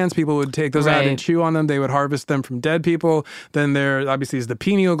adrenal glands. People would take those out and chew on them. They would harvest them from dead people. Then there obviously is the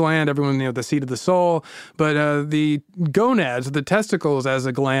pineal gland, everyone, you know, the seat of the soul. But the gonads, the testicles as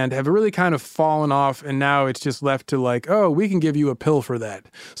a gland, have really kind of fallen off, and now it's just left to like, oh, we can give you a pill for that.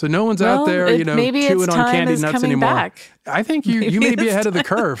 So no one's out there, you know, chewing on candy nuts anymore. Back. I think you may be ahead of the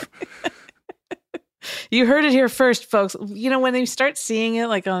curve. You heard it here first, folks. You know, when they start seeing it,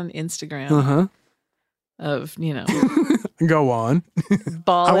 like on Instagram, of, you know, go on.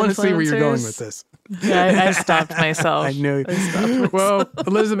 Ball I want to see where you're going with this. I stopped myself. I knew. Well,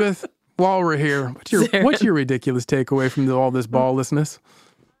 Elizabeth, while we're here, what's your ridiculous takeaway from all this balllessness?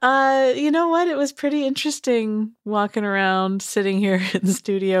 You know what? It was pretty interesting walking around, sitting here in the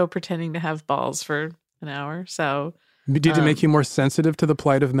studio, pretending to have balls for an hour. So, did it make you more sensitive to the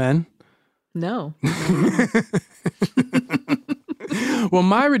plight of men? No. Well,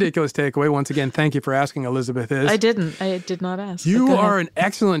 my ridiculous takeaway, once again, thank you for asking, Elizabeth, is... I did not ask. You are an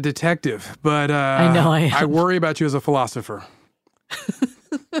excellent detective, but I know I am. I worry about you as a philosopher.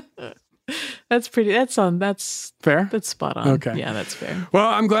 That's fair? That's spot on. Okay. Yeah, that's fair. Well,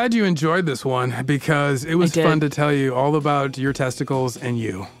 I'm glad you enjoyed this one, because it was fun to tell you all about your testicles and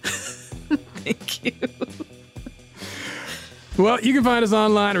you. Thank you. Well, you can find us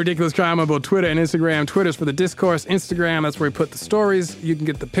online at Ridiculous Crime on both Twitter and Instagram. Twitter's for the discourse. Instagram, that's where we put the stories. You can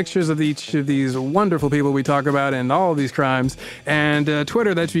get the pictures of each of these wonderful people we talk about and all of these crimes. And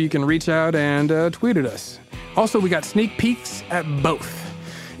Twitter, that's where you can reach out and tweet at us. Also, we got sneak peeks at both.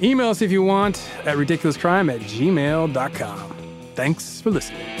 Email us if you want at ridiculouscrime@gmail.com. Thanks for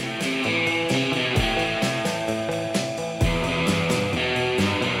listening.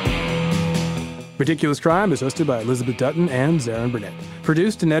 Ridiculous Crime is hosted by Elizabeth Dutton and Zarin Burnett.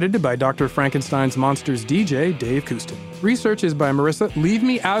 Produced and edited by Dr. Frankenstein's Monsters DJ, Dave Kustin. Research is by Marissa Leave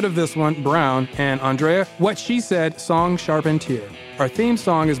Me Out of This One Brown and Andrea What She Said Song Charpentier. Our theme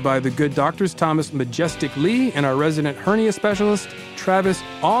song is by the good doctors Thomas Majestic Lee and our resident hernia specialist, Travis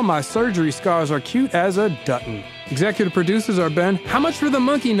All My Surgery Scars Are Cute as a Dutton. Executive producers are Ben How Much for the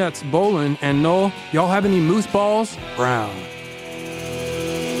Monkey Nuts Bolin and Noel Y'all Have Any Moose Balls Brown.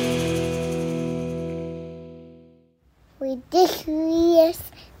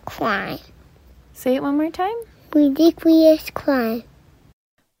 Ridiculous crime. Say it one more time. Ridiculous crime.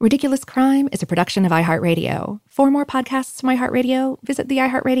 Ridiculous Crime is a production of iHeartRadio. For more podcasts from iHeartRadio, visit the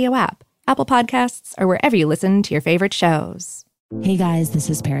iHeartRadio app, Apple Podcasts, or wherever you listen to your favorite shows. Hey guys, this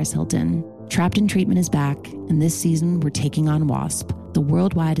is Paris Hilton. Trapped in Treatment is back, and this season we're taking on WASP, the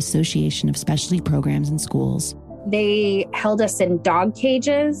Worldwide Association of Specialty Programs in Schools. They held us in dog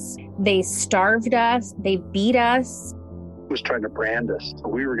cages. They starved us. They beat us. Was trying to brand us. So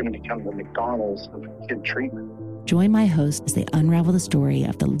we were going to become the McDonald's of kid treatment. Join my hosts as they unravel the story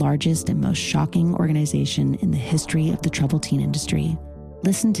of the largest and most shocking organization in the history of the troubled teen industry.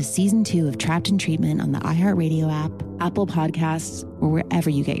 Listen to Season 2 of Trapped in Treatment on the iHeartRadio app, Apple Podcasts, or wherever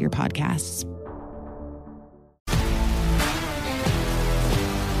you get your podcasts.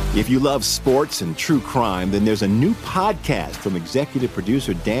 If you love sports and true crime, then there's a new podcast from executive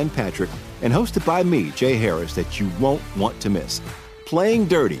producer Dan Patrick and hosted by me, Jay Harris, that you won't want to miss. Playing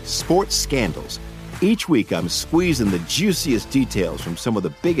Dirty: Sports Scandals. Each week, I'm squeezing the juiciest details from some of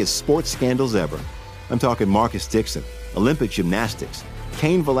the biggest sports scandals ever. I'm talking Marcus Dixon, Olympic gymnastics,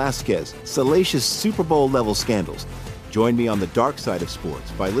 Cain Velasquez, salacious Super Bowl-level scandals. Join me on the dark side of sports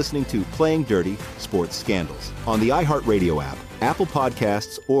by listening to Playing Dirty: Sports Scandals on the iHeartRadio app, Apple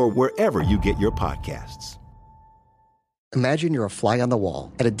Podcasts, or wherever you get your podcasts. Imagine you're a fly on the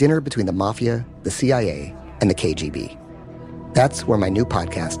wall at a dinner between the mafia, the CIA, and the KGB. That's where my new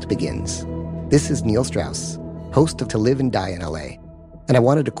podcast begins. This is Neil Strauss, host of To Live and Die in LA, and I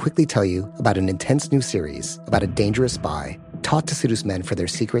wanted to quickly tell you about an intense new series about a dangerous spy taught to seduce men for their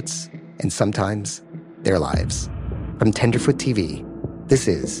secrets and sometimes their lives. From Tenderfoot TV, this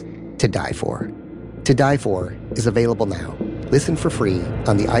is To Die For. To Die For is available now. Listen for free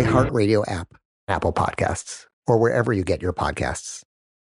on the iHeartRadio app, Apple Podcasts, or wherever you get your podcasts.